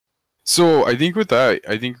So I think with that,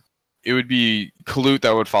 I think it would be Kalut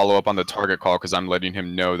that would follow up on the target call because I'm letting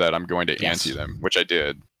him know that I'm going to ante them, which I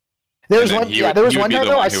did. There was one. There was one time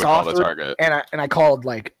though I saw the target, and I called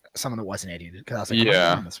like someone that wasn't anteed because I was like,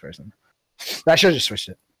 yeah, this person. But I should have just switched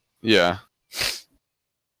it. Yeah.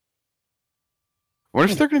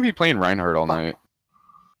 What if they're going to be playing Reinhardt all night?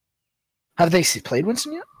 Have they played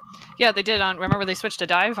Winston yet? Yeah, they did. Remember they switched to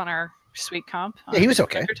dive on our sweet comp. Yeah, he was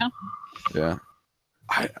okay. Yeah.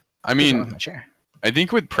 I mean, I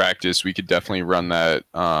think with practice we could definitely run that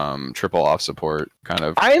triple off support kind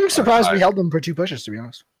of. I am surprised we held them for 2 pushes, to be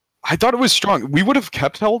honest. I thought it was strong. We would have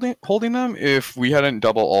kept holding them if we hadn't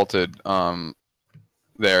double ulted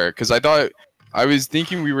there, because I was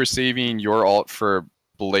thinking we were saving your ult for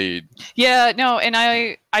Blade. Yeah, no, and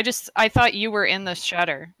I thought you were in the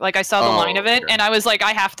shatter. Like I saw the line of it, and I was like,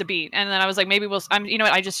 I have to beat. And then I was like, maybe we'll. You know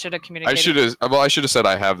what? I just should have communicated. I should have said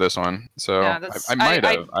I have this one. So yeah, I might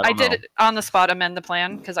have. I did on the spot amend the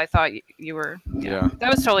plan because I thought you were. Yeah,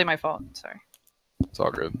 that was totally my fault. Sorry. It's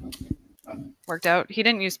all good. Worked out. He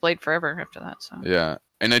didn't use Blade forever after that. So yeah,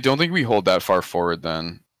 and I don't think we hold that far forward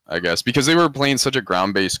then. I guess because they were playing such a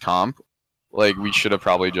ground-based comp, like we should have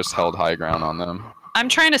probably just held high ground on them. I'm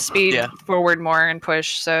trying to speed forward more and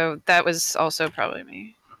push, so that was also probably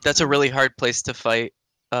me. That's a really hard place to fight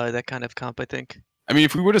that kind of comp, I think. I mean,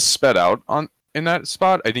 if we would have sped out in that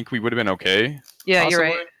spot, I think we would have been okay. Yeah, possibly.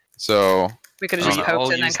 You're right. So we could have just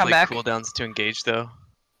poked and then come back. Cooldowns to engage, though.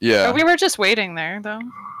 Yeah. But we were just waiting there, though.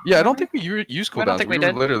 Yeah, I don't think we used cooldowns. We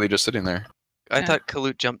were literally just sitting there. I thought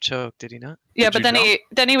Kalut jumped choke. Did he not? Yeah, but then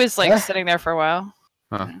he was like sitting there for a while.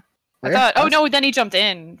 Huh. I thought, oh no, then he jumped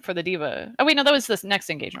in for the diva. Oh wait, no, that was this next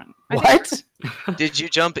engagement. What? Did you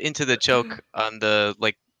jump into the choke on the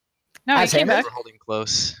like? No, he came back. Holding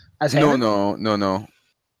close. No.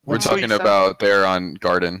 We're talking about there on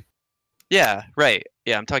Garden. Yeah, right.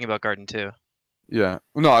 Yeah, I'm talking about Garden too. Yeah.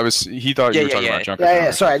 No, he thought you were talking about Junker. Yeah.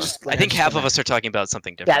 Sorry, I think half of us are talking about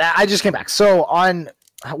something different. Yeah, I just came back. So on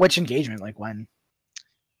which engagement? Like when?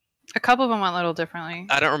 A couple of them went a little differently.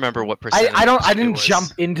 I don't remember what percentage. I didn't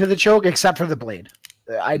jump into the choke except for the Blade.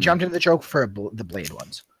 I jumped into the choke for the Blade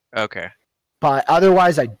ones. Okay. But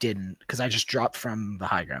otherwise, I didn't because I just dropped from the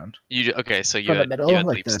high ground. So you from had, the middle,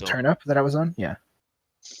 like the turn up that I was on. Yeah.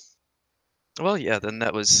 Well, yeah. Then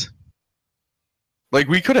that was. Like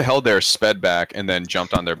we could have held their sped back and then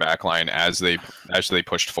jumped on their back line as they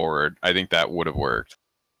pushed forward. I think that would have worked.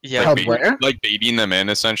 Yeah. Like baiting them in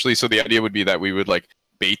essentially. So the idea would be that we would like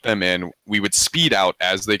bait them in, we would speed out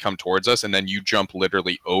as they come towards us, and then you jump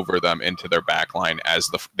literally over them into their back line as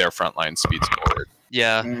their front line speeds forward.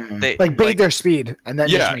 Yeah. They bait their speed and then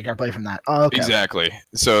just make our play from that. Oh, okay. Exactly.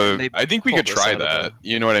 So I think we could try that.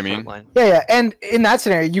 You know what I mean? Yeah. And in that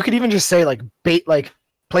scenario, you could even just say like bait, like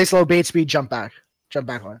place low, bait speed, jump back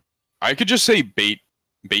line. I could just say bait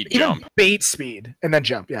jump. Bait speed and then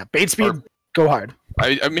jump. Yeah. Bait speed, go hard.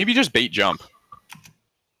 I maybe just bait jump.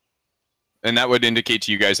 And that would indicate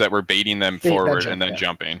to you guys that we're baiting them forward and then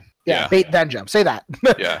jumping. Yeah, bait then jump. Say that.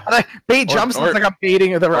 Yeah. Bait jumps looks like I'm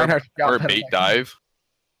baiting the Reinhardt. Or bait dive.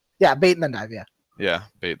 Yeah, bait and then dive, yeah. Yeah,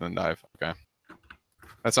 bait and then dive. Okay.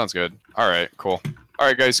 That sounds good. Alright, cool.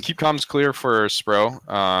 Alright guys, keep comms clear for Spro.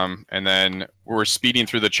 And then we're speeding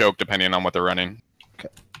through the choke depending on what they're running. Okay.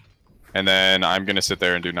 And then I'm gonna sit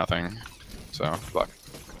there and do nothing. So, good luck.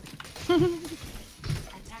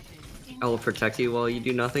 I will protect you while you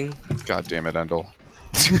do nothing. God damn it, Endil.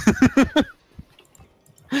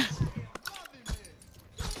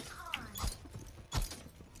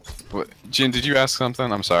 What, Jin, did you ask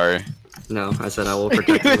something? I'm sorry. No, I said I will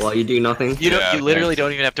protect you while you do nothing. You literally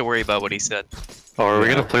don't even have to worry about what he said. Oh, are we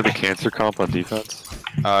gonna play the cancer comp on defense?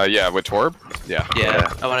 Yeah, with Torb? Yeah.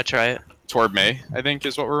 Yeah, I wanna try it. Torb May, I think,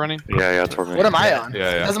 is what we're running. Yeah, Torb May. What am I on?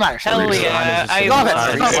 Yeah. Doesn't matter. Hell yeah. I love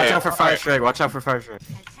it. Watch out for fire strike. Watch out for fire strike.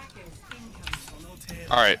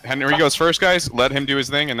 Alright, Henry goes first, guys. Let him do his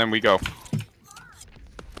thing, and then we go.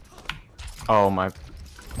 Oh my.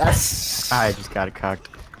 That's... I just got it cocked.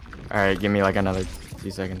 Alright, give me like another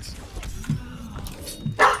few seconds.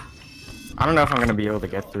 I don't know if I'm gonna be able to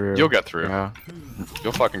get through. You'll get through. Yeah.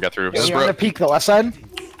 You'll fucking get through. You want to peek the left side?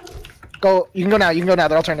 Go. You can go now.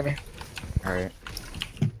 They're all turning to me. Alright.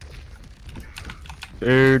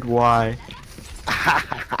 Dude, why?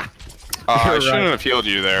 I shouldn't have healed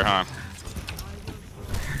you there, huh?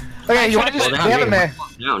 Okay, you want to just stay up in there?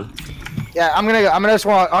 Down. Yeah, I'm gonna just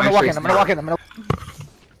walk. I'm gonna walk in. I'm gonna walk in.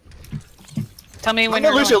 Tell me when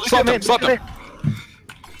you're Lucio, going.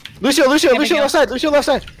 Lucio, left side. Lucio, left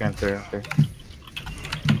side. Going through.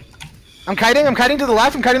 I'm kiting to the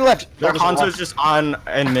left. Their Hanzo's just on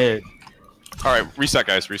and mid. Alright, reset,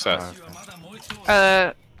 guys. Reset.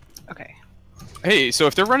 Okay. Hey, so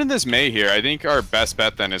if they're running this Mei here, I think our best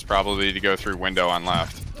bet then is probably to go through window on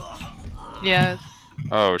left. Yeah.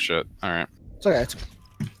 Oh shit. Alright. It's okay.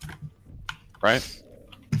 Right?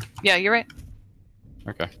 Yeah, you're right.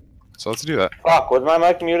 Okay. So let's do that. Fuck, was my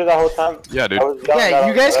mic muted the whole time? Yeah, dude. Yeah,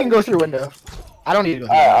 you guys can go through window. I don't need to go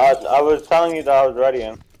through I was telling you that I was ready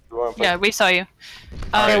and you weren't. Yeah, we saw you.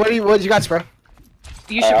 Okay, what you got, bro?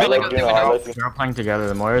 You should really go through window. They're all playing together.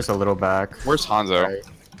 The Moira's a little back. Where's Hanzo? Right.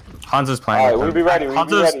 Hanzo's playing. Alright, we'll be ready.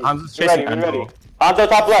 Hanzo's chasing Endil. Hanzo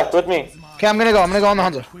top left with me. Okay, I'm gonna go on the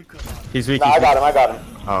Hanzo. He's weak. Nah, I got him.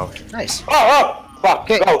 Oh. Nice. Oh! Fuck.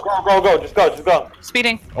 Okay. Go. Just go.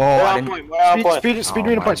 Speeding. Oh, I didn't... Speed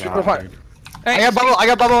me to point. Speed me to point. Right, I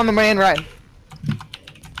got bubble on the main right.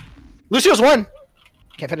 Lucio's one.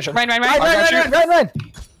 Can't finish him. Ryan. Ryan.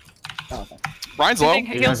 Oh, Ryan's low.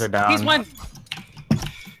 He's one.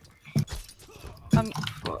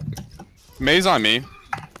 May's on me.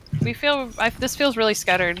 We feel this feels really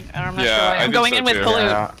scattered. I'm not sure Yeah, why. I'm going in with Pollute.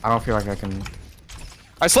 Yeah, I don't feel like I can...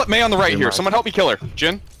 I slept Mei on the right here. Someone help me kill her.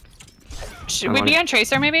 Jin? Should we be on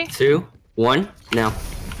Tracer maybe? 2, 1, now.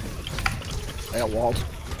 I got walled.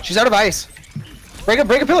 She's out of ice. Break a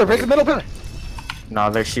pillar. Break the middle pillar.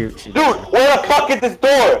 No, they shoot. Dude, where the fuck is this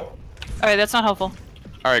door? Alright, that's not helpful.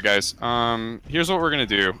 Alright, guys. Here's what we're gonna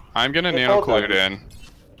do. I'm gonna nano Pollute in.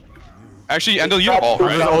 Actually, Endil, you have ult,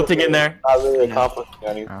 right? There's ulting in there. Not really accomplishing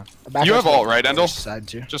anything. You have ult, right, Endil? Side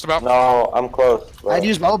too. Just about? No, I'm close. Bro. I'd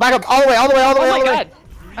use bubble. Back up. All the way. Oh my god.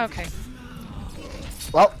 Okay.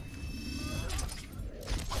 Well.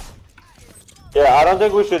 Yeah, I don't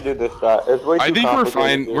think we should do this shot. It's way too I think we're complicated,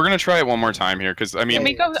 fine. dude. We're gonna try it one more time here, because I mean... Can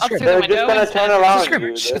we go up through the They're window? just gonna instead? turn around.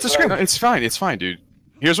 It's a scrim. No, it's fine, dude.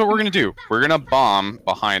 Here's what we're gonna do. We're gonna bomb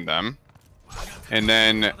behind them. And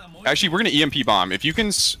then... Actually, we're gonna EMP bomb. If you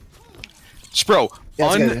can... Spro,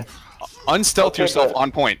 unstealth yourself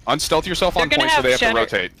on point. Unstealth yourself on point so they have to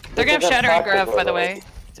rotate. They're gonna have Shatter and Grav, by the way.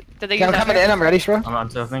 Did they use I'm coming in. I'm ready, Spro. I'm on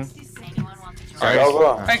something.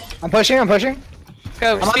 Alright. I'm pushing.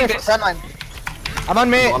 Go, I'm on the front line. I'm on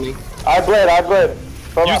Mei. I bled.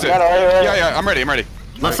 Use it. Yeah, I'm ready.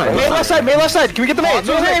 Left side. Mei left side. Can we get the Mei?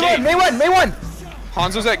 Mei one.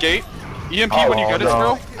 Hanzo's at gate. EMP when you get it,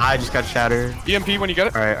 bro. I just got shattered. EMP when you get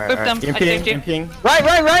it. Alright. Boop them. I saved you. EMPing. Right.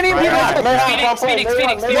 Speeding.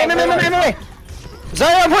 Mei.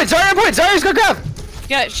 Zarya on point. Zarya's got Grav.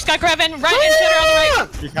 Yeah, she's got Grav in. Right, and Shatter on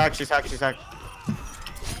the right. She's hacked.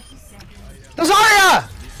 The Zarya.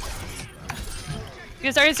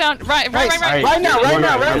 Yeah, Zarya's down. Right now.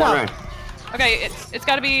 Okay, it's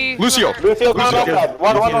gotta be... Lucio, Lucio,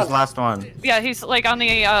 Lucio's last one. Yeah, he's like on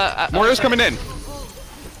the... Moira's coming in.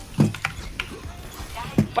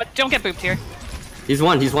 But don't get booped here. He's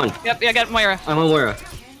one. Yep, I got Moira. I'm on Moira.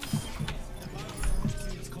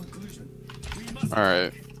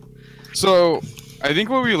 Alright. So, I think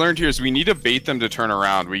what we learned here is we need to bait them to turn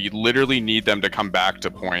around. We literally need them to come back to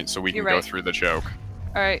point so we can go through the choke.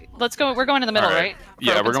 Alright, let's go. We're going in the middle, right?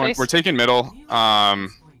 Yeah, we're taking middle. I'm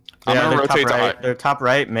gonna rotate to high. They're top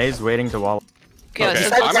right. May's waiting to wall. Yeah,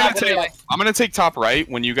 okay. I'm gonna take top right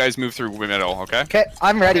when you guys move through middle, okay? Okay,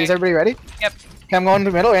 I'm ready. Is everybody ready? Yep. Okay, I'm going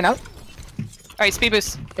to the middle right now. Alright, speed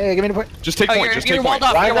boost. Okay, give me the point. Just take point. Just take point.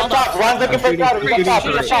 You're walled off. Ryan's looking for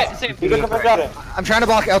shot. I'm trying to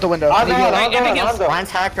block out the window. Ryan's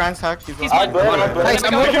hacked. He's one. Nice,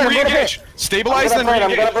 I'm going to re-engage. Stabilize then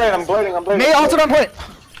re-engage. I'm bleeding. Mei ulted on point.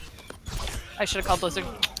 I should have called Blizzard.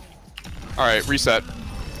 Alright, reset.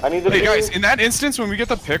 Hey guys, in that instance, when we get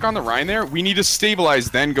the pick on the Rhine there, we need to stabilize,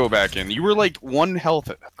 then go back in. You were like 1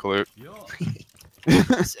 health, Clue.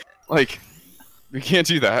 Like, we can't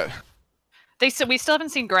do that. We still haven't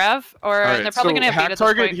seen Grav, or they're probably gonna have hack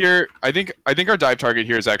target here. I think our dive target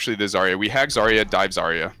here is actually the Zarya. We hack Zarya, dive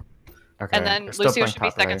Zarya. Okay. And then Lucio should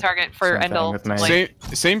be second target for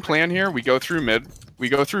Endil. Same plan here. We go through mid.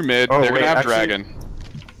 They're gonna have Dragon.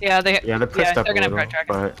 Yeah, they're pushed up gonna a little, have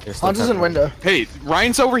Dragon. Hans is in window. Hey,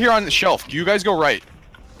 Ryan's over here on the shelf. You guys go right.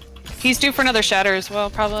 He's due for another shatter as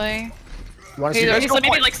well, probably. You want to see he's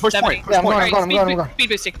maybe like 70. Yeah, I'm going. Speed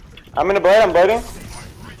boosting. I'm in a blade. I'm bleeding.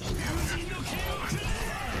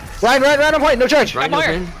 Ryan on point. No charge. I'm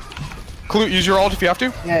Moira. Clue, use your ult if you have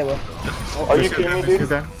to. Yeah, I will. Are you kidding me,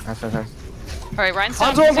 dude? Alright, Ryan's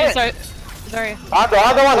down. Hanzo on point. Sorry.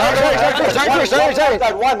 Hanzo one. Sorry.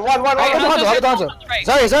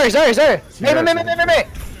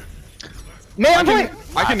 Mei on point.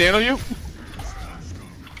 I can nano you.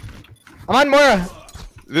 I'm on Moira.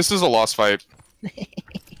 This is a lost fight. This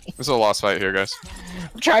is a lost fight here, guys.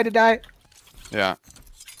 I'm trying to die. Yeah.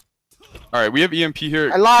 Alright, we have EMP here.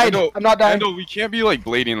 I lied. I'm not dying. Endil, we can't be like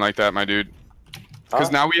blading like that, my dude. Because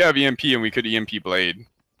now we have EMP and we could EMP blade.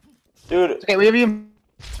 Dude. Okay, we have you.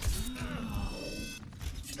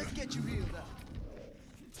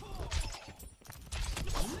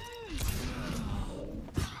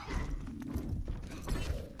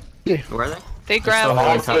 Where are they? They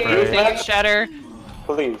grab. They shatter.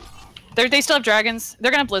 Please. They still have dragons.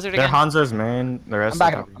 They're gonna blizzard They're again. Hanzo's main. The rest.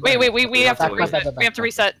 Wait. We have to reset. We have to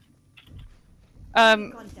reset. Yeah,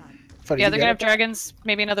 they're gonna have dragons.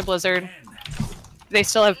 Maybe another blizzard. They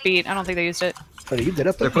still have beat. I don't think they used it. You did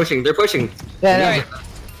it. They're pushing. They're pushing. Yeah.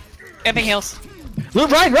 Amping heals.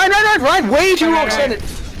 Ryan! Way too extended.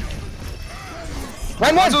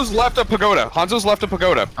 Ryan, Hanzo's left a pagoda.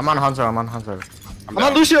 I'm on Hanzo. I'm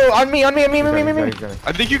on Lucio. On me. I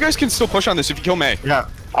I think you guys can still push on this if you kill May. Yeah.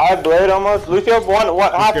 I blade almost. Lucio, one.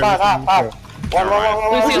 Half.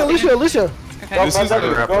 Lucio. Okay. Go, This is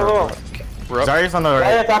go. Zarya's on the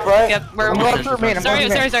right. Right, top right. Yep, we're going through main.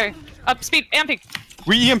 Sorry. Up speed, amping.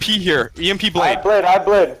 We EMP here. EMP blade. I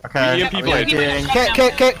blade. Okay. EMP blade.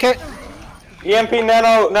 Can't. EMP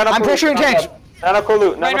nano. I'm pressuring tanks. Nano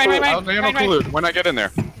Kulu. Right. Nano Kulu when I get in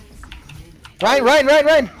there. Ryan.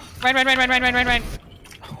 Run.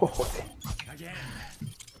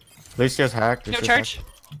 Lucio's hacked. No charge.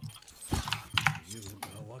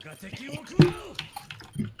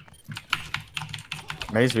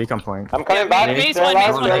 May's weak on point. I'm coming back. May's one.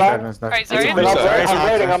 Alright, sorry.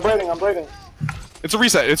 I'm bleeding. It's a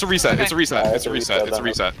reset. Okay. It's a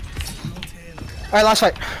reset. Alright, last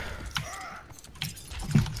fight.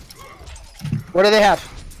 What do they have?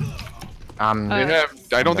 They have.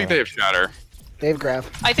 I don't think they have shatter. They have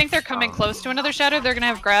Grav. I think they're coming close to another shatter. They're gonna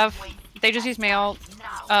have Grav. They just use mail.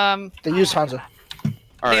 They use Hanzo.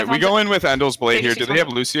 Alright, we go in with Endil's blade here. Do they have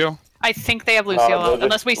Lucio? I think they have Lucio,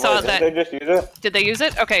 unless we saw that. Did they just use it? Did they use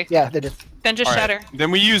it? Okay. Yeah, they did. Then just shatter. Then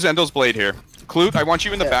we use Endil's blade here. Clute, I want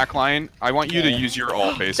you in the back line. I want you to use your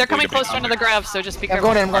ult, basically. They're coming close to another Grav, so just be careful.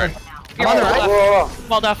 I'm going. You're on the right.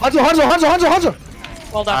 Well done. Hanzo.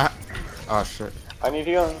 Well done. Oh shit. I need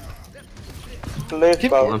healing. Please,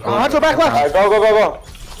 bro. Hanzo back left. Alright, go.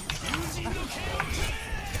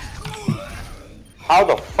 How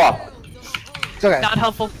the fuck? It's okay. Not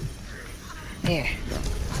helpful. Yeah.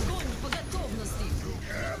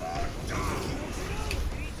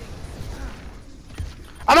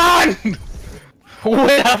 I'm on!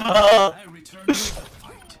 Whatever!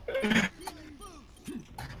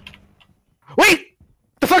 Wait!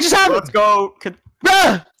 The fuck just happened? Let's go.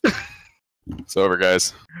 Ah! It's over,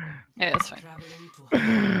 guys. Yeah, it's fine.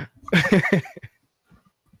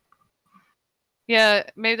 Yeah,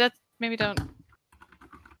 maybe don't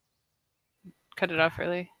cut it off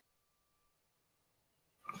early.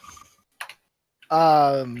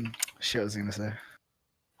 Shit, I was gonna say.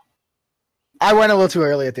 I went a little too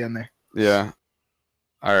early at the end there. Yeah.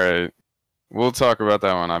 Alright. We'll talk about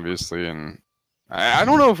that one, obviously, and I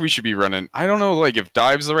don't know if we should be running. I don't know, like, if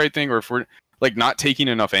dive's the right thing, or if we're, like, not taking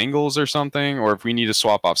enough angles or something, or if we need to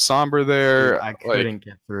swap off Sombra there. Dude, I couldn't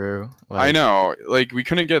get through. I know. Like, we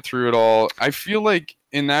couldn't get through it all. I feel like,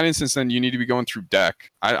 in that instance, then, you need to be going through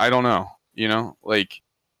deck. I don't know. You know? Like,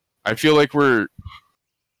 I feel like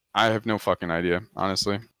I have no fucking idea,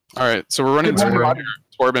 honestly. Alright, so we're running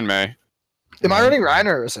Torb and May. Am I running Ryan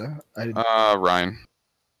or Ursa? Ryan.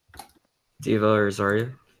 Diva or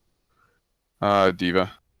Zarya?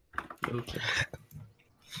 Diva. Okay.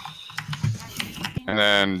 And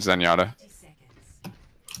then Zenyatta.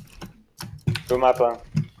 Do my plan.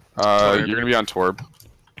 You're gonna be on Torb.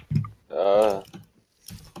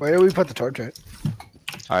 Where do we put the torch at?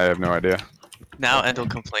 I have no idea. Now Endil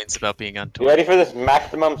complains about being on You tour. ready for this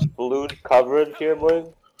maximum splood coverage here, boys?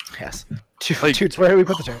 Yes. Dude, where do we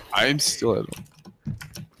put the torch? I'm still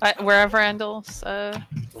at Wherever Endil's.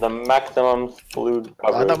 The maximum splood I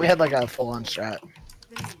coverage. thought we had like a full-on strat.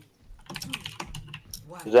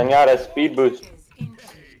 Zenyatta speed boost.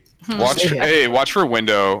 Watch. Hey, watch for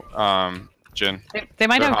window. Jin. They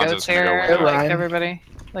might have Hanzo's goats gonna go here. with Like Ryan. everybody.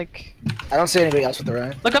 Like. I don't see anybody else with the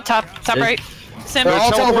Ryan. Look up top right. Sim. They're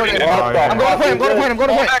all teleporting. I'm going to point.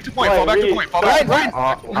 Fall back to point. Fall back to point. Fall back. Ryan.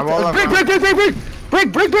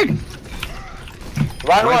 Break.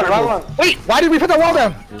 Run one. Wait, why did we put that wall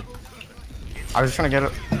down? I was just trying to get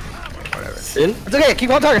it. In? It's okay, keep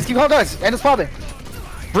calling targets. And it's popping.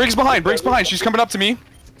 Briggs behind. She's coming up to me.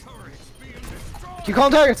 Keep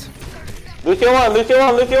calling targets. Lucio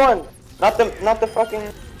one. Not the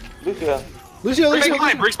fucking Lucio.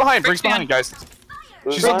 Briggs behind, guys.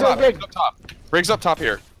 She's up top. Briggs up top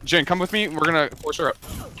here. Jin, come with me. We're gonna force her up.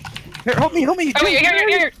 Here, help me. Oh,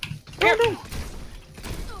 here.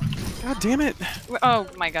 God damn it. Oh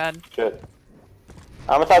my god. Shit.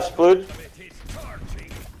 I'm gonna touch splood.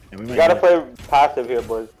 You gotta play passive here,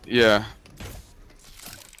 boys. Yeah.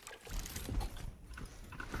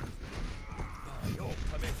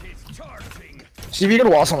 See if you can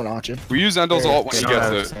wall someone on you. We use Endil's ult when he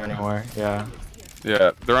gets it. Anywhere. Yeah.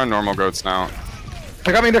 Yeah, they're on normal goats now.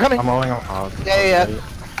 They're coming. They're coming. I'm rolling off. Yeah.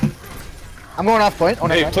 I'm going off point. Oh,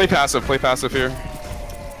 hey, play passive here.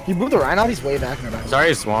 You move the Rhine out. He's way back in the back.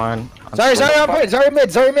 Zarya's one. Sorry on point.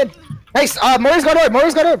 Zarya mid. Nice. Mori's got orb. Moria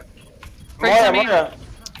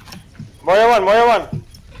 1.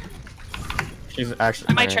 She's actually.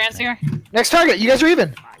 Am I trans here? Next target. You guys are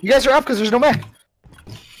even. You guys are up because there's no mech.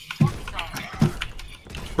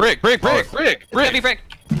 Brick. Brick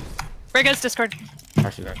has Discord.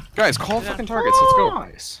 Guys, call fucking targets. Let's go.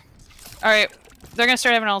 Nice. Alright, they're gonna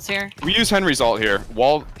start having ults here. We use Henry's ult here.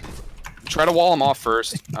 Try to wall him off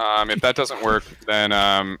first. If that doesn't work,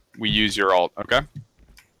 then we use your ult, okay?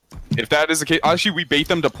 If that is the case, actually we bait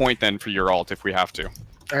them to point then for your ult if we have to.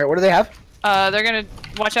 Alright, what do they have? They're gonna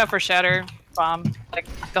watch out for Shatter, Bomb, like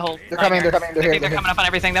the whole. They're coming. They're here. They're coming up on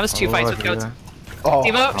everything. That was 2 fights with goats. Oh.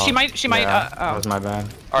 Devo, she might. That was my bad.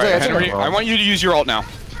 Alright, Henry, I want you to use your ult now.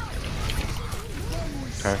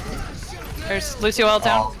 Okay. There's Lucio ult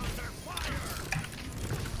down.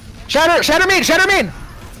 Shatter main. Sorry.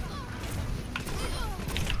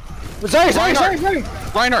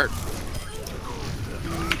 Reinhardt.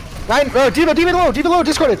 Diva low,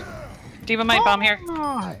 discorded. Diva might bomb here.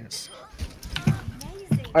 Nice.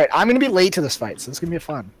 Alright, I'm gonna be late to this fight, so it's gonna be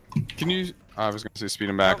fun. Can you... I was gonna say speed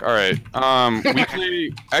him back. Alright, we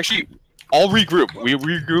play... Actually, I'll regroup. We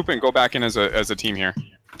regroup and go back in as a team here.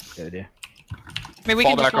 Good idea. Maybe we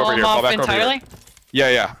can just wall them off entirely?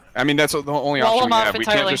 Yeah. I mean, that's the only option we have. We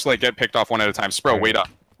can't just, like, get picked off one at a time. Spro, wait up.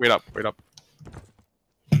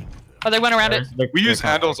 Oh, they went around it. We use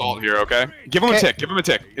Endil's ult here, okay? Give him a tick.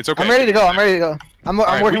 It's okay. I'm ready to go. I'm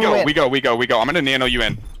working my way. We go. I'm gonna nano you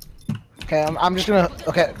in. Okay, I'm just gonna...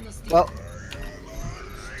 Okay, well...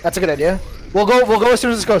 That's a good idea. We'll go as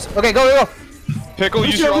soon as this goes. Okay, go. Pickle,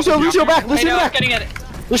 Lucio back. I know, I'm getting it.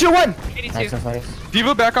 Lucio 1. 82.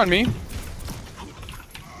 Diva back on me.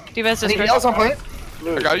 Diva has Anything else on point?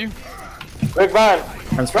 I got you. Big Ryan.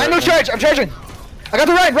 Ryan, no charge. I'm charging. I got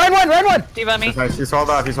the Ryan. Ryan 1. Diva me. He's sold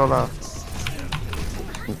off.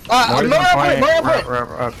 I'm on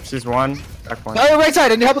point. She's one. Back point. No, right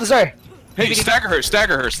side. I need help with the Zarya. Hey, stagger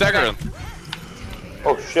her.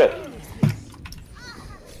 Oh shit.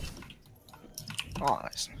 Oh,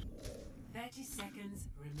 nice. 30 seconds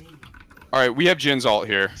remaining. Alright, we have Jin's ult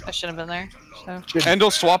here. I should have been there. So.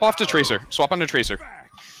 Endil, swap off to Tracer. Swap onto Tracer.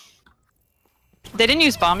 They didn't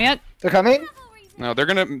use bomb yet. They're coming. No, they're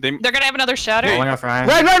gonna have another shatter. Rolling off Ryan.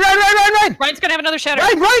 Ryan. Ryan's gonna have another shatter.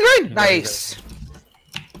 Ryan. Nice.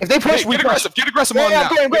 If they push, we push. Get aggressive on now.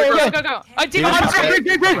 Go. Oh, Diva top right.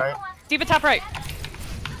 Diva top right.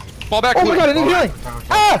 Fall back. Oh my god, I need healing.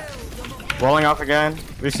 Ah! Rolling off again.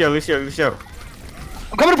 Lucio.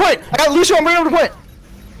 I'm coming to point. I got Lucio. I'm bringing him to point.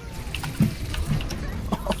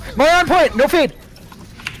 Moira on point. No fade.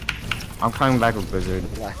 I'm coming back with Blizzard.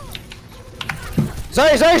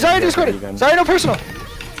 Sorry, discorded. Sorry, no personal.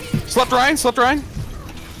 Slept Ryan.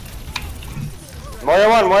 Moria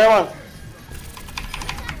 1.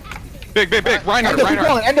 Big. Reinhardt.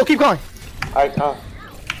 Endil, keep calling.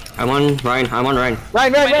 I'm on Ryan.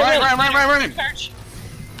 Ryan. Search.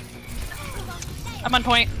 I'm on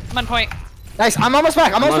point. Nice, I'm almost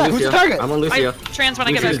back. Who's the target? I'm on Lucio. Trans when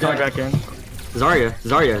I get Lucia's back. going back in. Zarya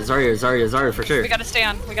for sure. We gotta stay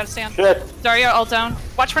on. Shit. Zarya ult down.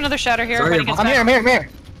 Watch for another shatter here. Zarya, I'm here.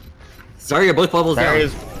 Zarya, both bubbles down.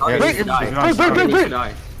 Break.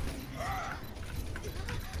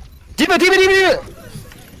 Diva.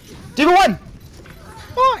 Diva 1.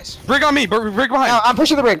 Nice. Brig on me. Brig behind. I'm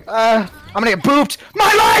pushing the brig. I'm gonna get booped.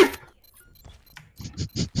 My life!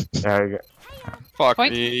 There you go. Fuck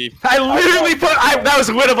Point. me. I literally that was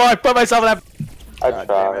winnable. I put myself in that. I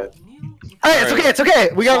tried. Hey, it's okay.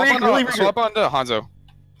 We got really swap on to Hanzo.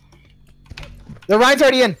 The Ryan's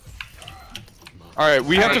already in. Alright,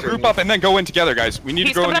 we have to group up and then go in together, guys. We need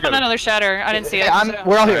to go in together. He's coming up on another shatter. I didn't see it.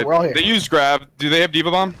 We're all here. They used grab. Do they have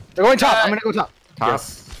Diva Bomb? They're going top. I'm gonna go top.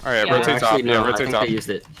 Yes. Alright, Yeah. rotate top. No, rotate I think top. they used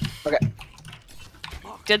it. Okay.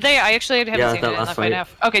 Did they? I actually haven't seen it that in last that fight.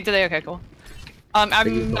 Okay, did they? Okay, cool. I'm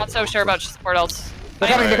not so sure about support ults.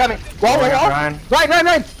 They're coming. Wall. Ryan.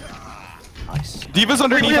 Nice. Diva's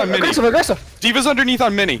underneath on mini. Aggressive. Diva's underneath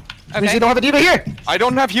on mini. Okay. You don't have a Diva here. I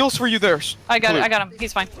don't have heals for you there. I got him.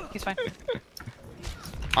 He's fine.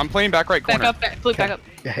 I'm playing back right corner. Back up. Blue, back up.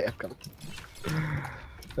 Yeah, I'm coming.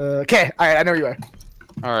 Okay, alright, I know where you are.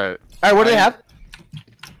 Alright. Alright, what do they have?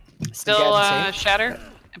 Still shatter,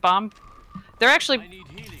 bomb. They're actually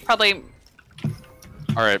probably.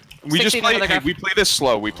 Alright, we just play. Hey, we play this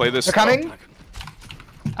slow. They're coming.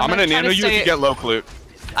 I'm gonna nano you if you get low loot.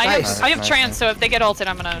 I have trans, so if they get ulted,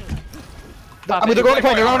 I'm gonna pop I mean, they're going to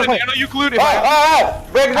point. They're going to point. I know you glued it.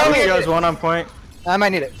 Break down You guys one on point. I might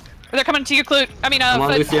need it. They're coming to you, Clute. I mean, Come on,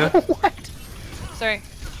 foot. Lucio. What? Sorry.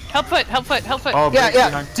 Help foot. Oh,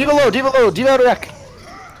 Yeah. Diva low. Diva out of wreck.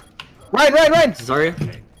 Ryan. Zarya.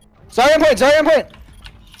 Zarya on point.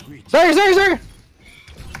 Zarya.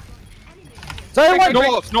 Zarya one. No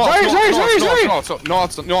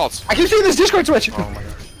ults. I keep seeing this Discord switch. Oh my god.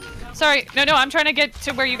 Sorry. No. I'm trying to get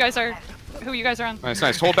to where you guys are. Who you guys are on.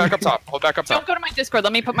 Nice. Hold back up top. Don't go to my Discord.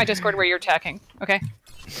 Let me put my Discord where you're attacking. Okay.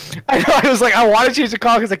 I know. I was like, I want to change the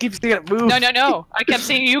call because I keep seeing it move. No. I kept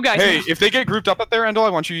seeing you guys. Hey, if they get grouped up there, Endil, I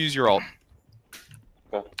want you to use your ult.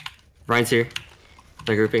 Ryan's here.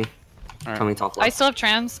 They're grouping. Right. Coming top left. I still have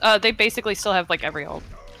trans. They basically still have like every ult.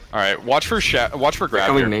 All right. Watch for grab.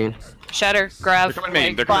 Coming main. Shatter, grab. They're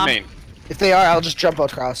coming main. If they are, I'll just jump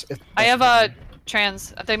across. I have a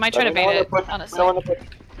trans. They might try to bait it. Honestly.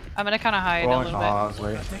 I'm gonna kind of hide a little bit.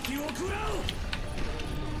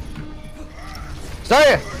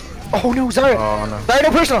 Zarya! Oh no, Zarya! Oh no. Zarya,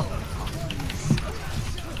 no personal!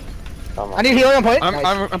 I need healing on point.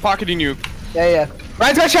 I'm pocketing you. Yeah.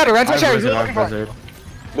 Ryan's got shatter. He's looking for it.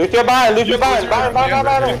 Lucio behind.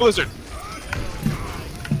 Blizzard.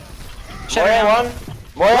 Shatter one.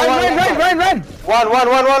 Run! One. No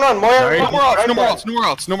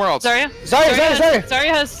more ults.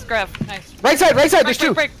 Zarya has grab. Nice. Right side, there's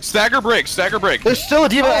two. Break. Stagger break. There's still a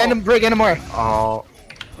diva and a break and a more. Oh.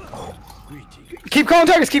 Keep calling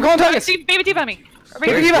targets. See, baby diva on me.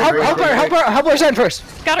 Baby diva, help her send first.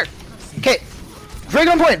 Got her. Okay. Break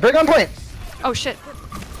on point. Oh shit.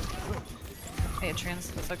 I had trans.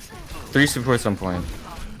 That sucks. 3 supports on point.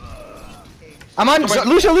 I'm on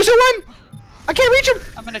Lucio one. I can't reach him.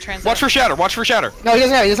 I'm gonna trans. Watch for shatter. No, he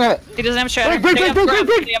doesn't have it. He doesn't have shatter. Break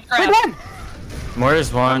one.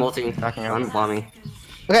 Moira's one. I'm ulting. Backing I'm out. bombing.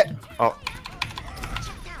 Okay. Oh.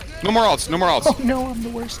 No more ults. Oh no, I'm the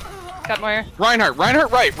worst. Got Moira. Reinhardt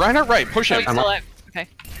right. Push Oh, him. he's still alive. Okay.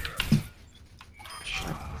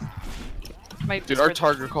 Dude, our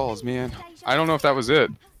target calls, man. I don't know if that was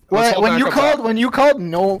it. When you called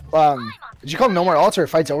no did you call no more ults or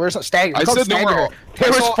fights over or something? Stagger. I said no more.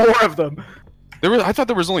 There was 4 of them. I thought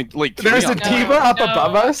there was only like 3. There's a diva up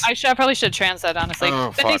above us. I probably should trans that honestly.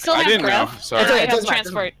 Oh, but they still have I didn't know. grab. Sorry. They have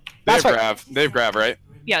transport. They have grab, right?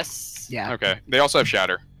 Yes. Yeah. Okay. They also have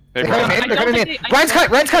shatter. They're coming in. Ryan's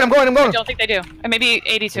cut. I'm going. I don't think they do. Maybe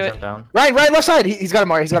 80 to it. Down. Ryan, left side. He's got a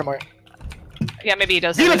more. Yeah, maybe he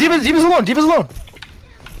does. Diva's alone.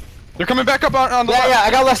 They're coming back up on the left. Yeah, I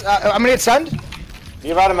got less. I'm gonna get stunned.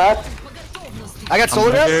 You out of match? I got solar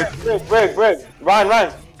grab. Break.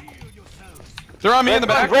 Ryan. They're on me in the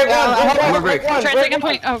back. Break one. Trans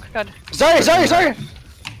point. Oh god. Sorry. More. Sorry.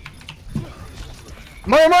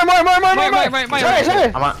 I'm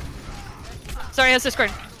on. Sorry, has Discord.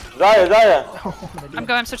 Zarya.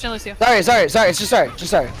 I'm switching to Lucio. Sorry. It's just sorry.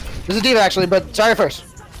 There's a diva actually, but sorry first.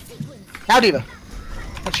 Now diva.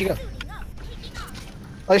 Where'd she go?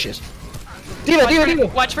 Oh, there she is. Diva.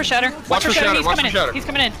 Watch for shatter. Watch for shatter. He's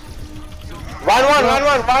coming in. Run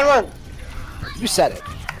one. You said it.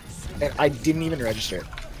 And I didn't even register it.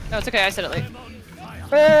 No, it's okay. I said it late.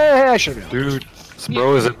 I should have. Dude, this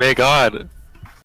bro is a big god.